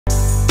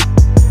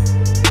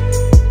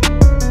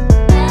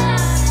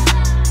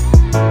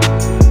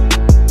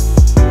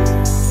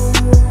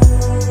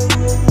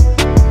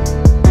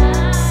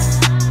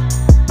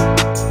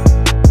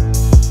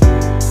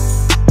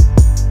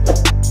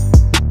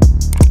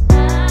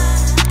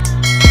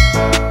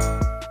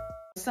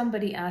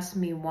somebody asked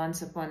me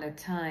once upon a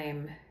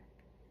time,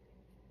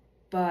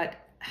 but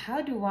how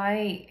do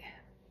I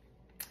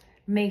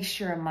make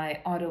sure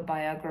my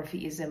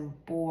autobiography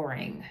isn't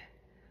boring?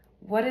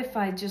 What if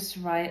I just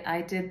write,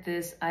 I did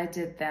this, I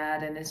did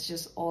that, and it's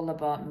just all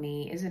about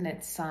me? Isn't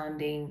it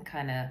sounding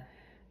kind of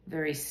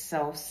very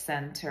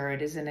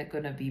self-centered? Isn't it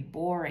going to be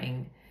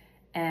boring?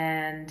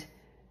 And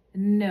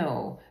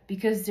no,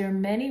 because there are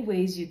many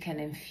ways you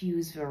can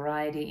infuse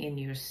variety in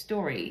your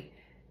story,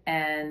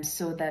 and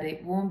so that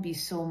it won't be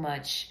so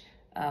much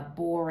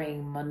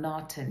boring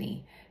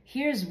monotony.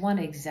 Here's one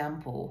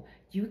example.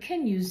 You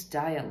can use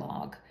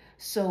dialogue.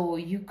 So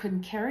you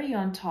can carry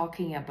on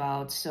talking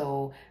about,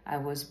 so I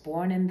was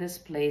born in this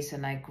place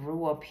and I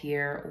grew up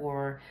here,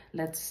 or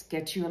let's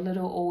get you a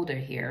little older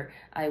here.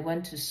 I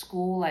went to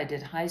school, I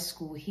did high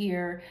school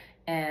here,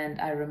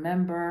 and I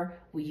remember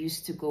we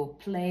used to go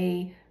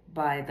play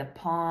by the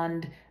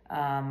pond,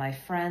 my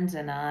friends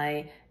and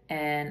I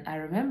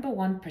remember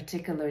one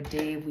particular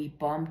day we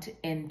bumped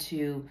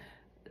into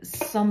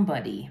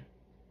somebody,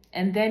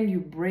 and then you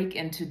break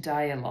into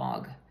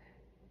dialogue.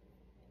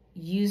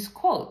 Use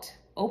quote,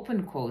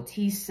 open quote.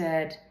 He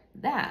said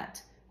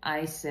that,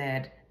 I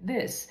said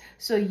this.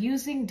 So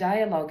using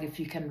dialogue, if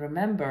you can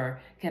remember,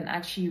 can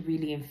actually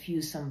really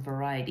infuse some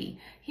variety.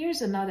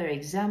 Here's another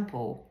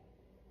example.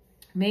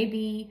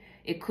 Maybe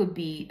it could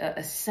be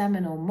a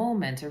seminal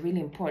moment, a really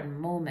important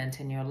moment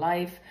in your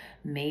life.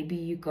 Maybe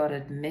you got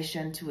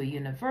admission to a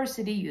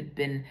university you'd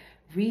been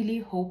really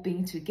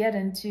hoping to get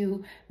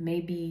into.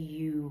 Maybe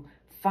you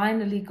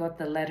finally got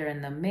the letter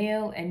in the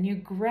mail and you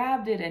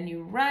grabbed it and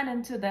you ran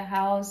into the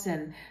house,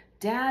 and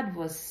Dad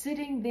was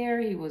sitting there,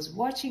 he was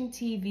watching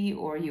TV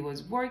or he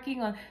was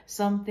working on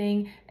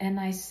something, and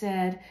I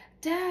said,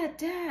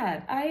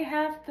 Dad, I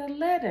have the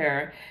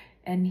letter.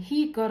 And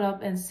he got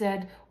up and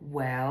said,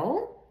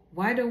 well,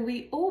 why don't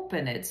we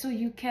open it? So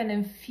you can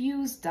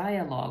infuse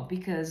dialogue,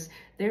 because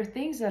there are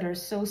things that are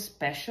so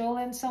special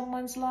in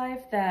someone's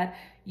life that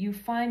you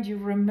find you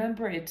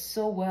remember it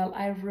so well.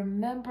 I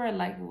remember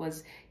like it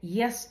was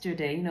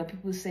yesterday. You know,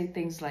 people say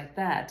things like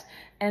that.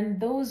 And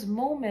those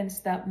moments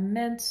that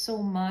meant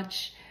so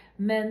much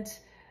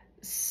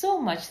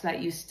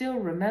that you still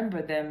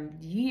remember them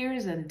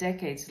years and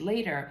decades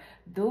later.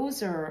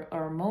 Those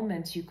are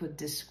moments you could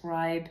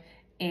describe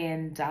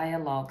in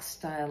dialogue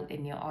style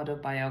in your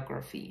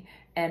autobiography.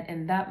 And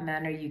in that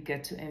manner, you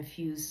get to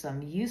infuse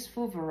some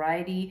useful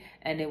variety,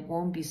 and it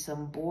won't be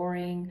some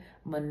boring,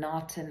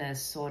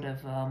 monotonous sort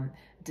of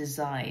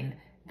design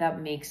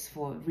that makes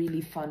for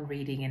really fun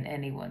reading in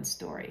anyone's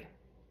story.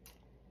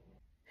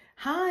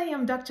 Hi,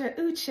 I'm Dr.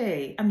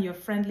 Uche. I'm your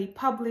friendly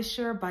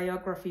publisher,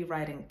 biography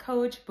writing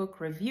coach, book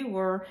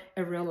reviewer,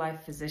 a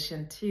real-life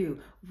physician too.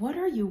 What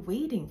are you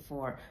waiting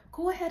for?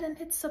 Go ahead and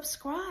hit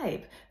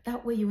subscribe.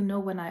 That way you know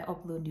when I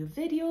upload new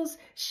videos.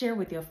 Share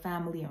with your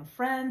family and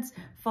friends.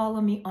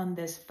 Follow me on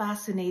this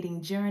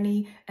fascinating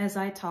journey as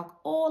I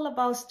talk all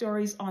about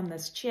stories on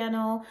this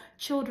channel,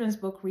 children's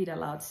book read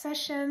aloud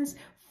sessions,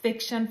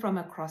 fiction from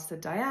across the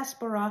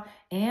diaspora,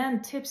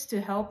 and tips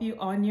to help you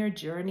on your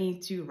journey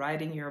to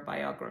writing your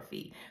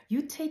biography.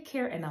 You take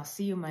care, and I'll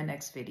see you in my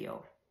next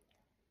video.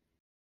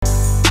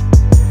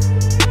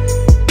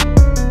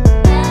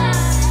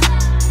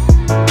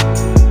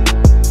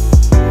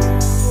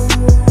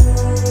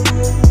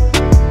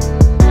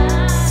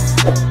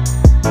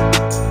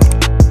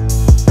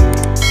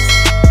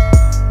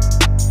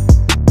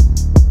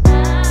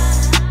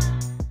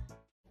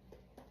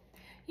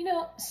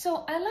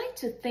 So I like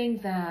to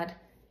think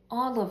that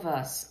all of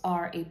us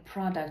are a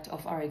product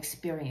of our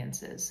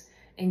experiences,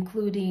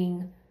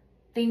 including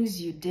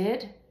things you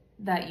did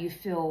that you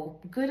feel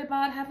good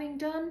about having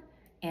done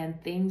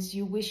and things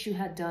you wish you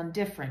had done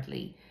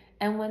differently.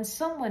 And when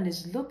someone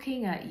is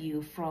looking at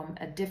you from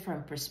a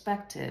different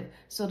perspective,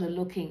 sort of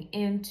looking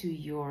into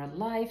your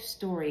life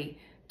story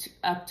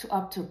up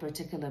to a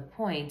particular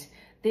point,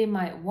 they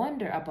might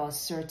wonder about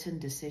certain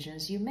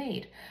decisions you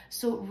made.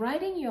 So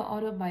writing your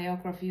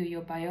autobiography or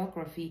your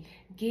biography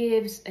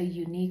gives a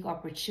unique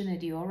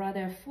opportunity, or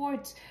rather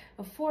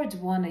affords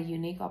one a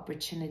unique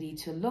opportunity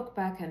to look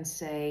back and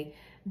say,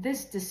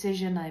 this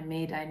decision I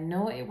made, I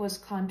know it was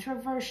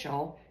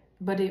controversial,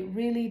 but it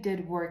really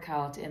did work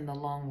out in the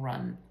long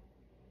run.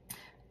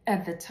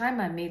 At the time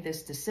I made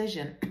this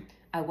decision,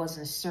 I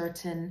wasn't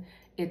certain.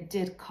 It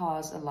did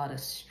cause a lot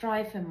of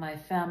strife in my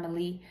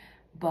family,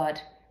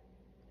 but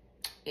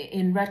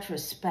in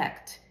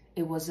retrospect,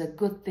 it was a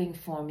good thing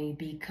for me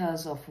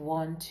because of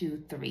 1,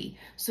 2, 3.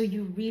 So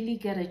you really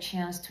get a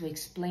chance to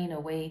explain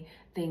away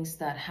things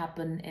that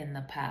happened in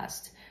the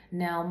past.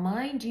 Now,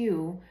 mind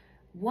you,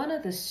 one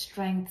of the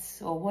strengths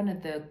or one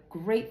of the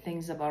great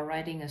things about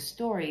writing a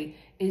story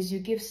is you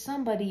give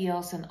somebody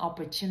else an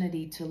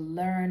opportunity to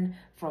learn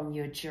from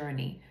your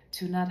journey,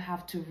 to not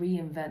have to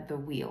reinvent the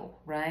wheel,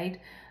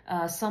 right?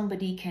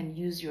 Somebody can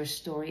use your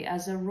story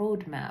as a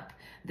roadmap.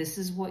 This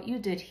is what you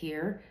did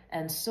here,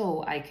 and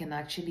so I can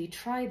actually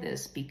try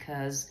this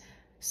because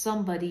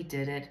somebody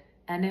did it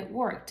and it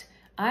worked.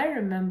 I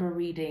remember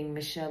reading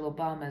Michelle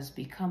Obama's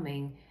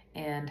Becoming,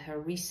 and her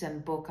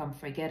recent book, I'm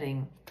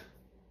forgetting,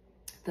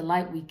 The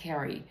Light We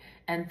Carry,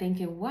 and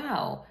thinking,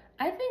 wow,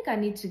 I think I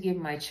need to give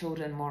my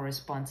children more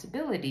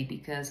responsibility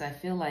because I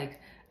feel like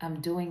I'm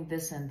doing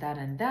this and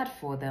that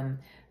for them,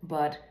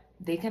 but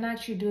they can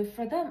actually do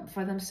it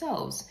for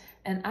themselves.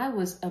 And I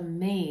was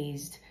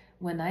amazed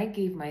when I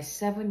gave my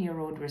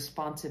 7-year-old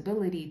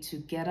responsibility to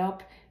get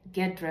up,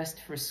 get dressed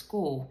for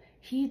school.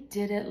 He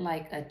did it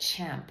like a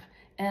champ.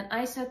 And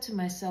I said to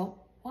myself,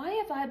 why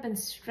have I been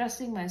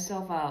stressing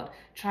myself out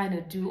trying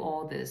to do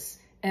all this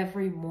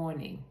every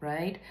morning,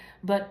 right?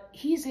 But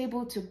he's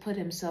able to put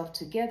himself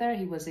together.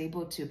 He was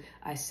able to,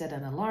 I set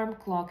an alarm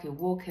clock, it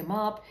woke him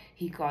up,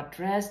 he got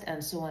dressed,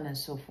 and so on and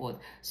so forth.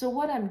 So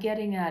what I'm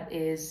getting at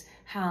is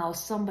how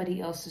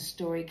somebody else's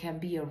story can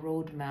be a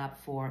roadmap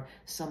for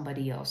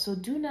somebody else. So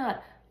do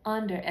not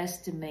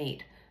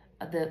underestimate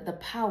the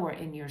power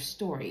in your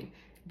story.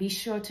 Be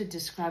sure to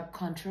describe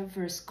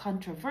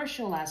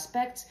controversial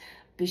aspects.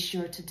 Be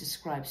sure to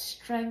describe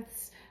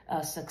strengths,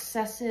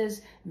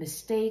 successes,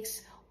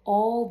 mistakes.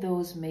 All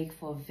those make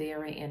for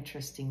very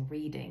interesting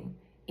reading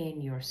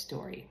in your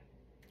story.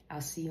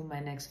 I'll see you in my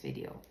next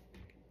video.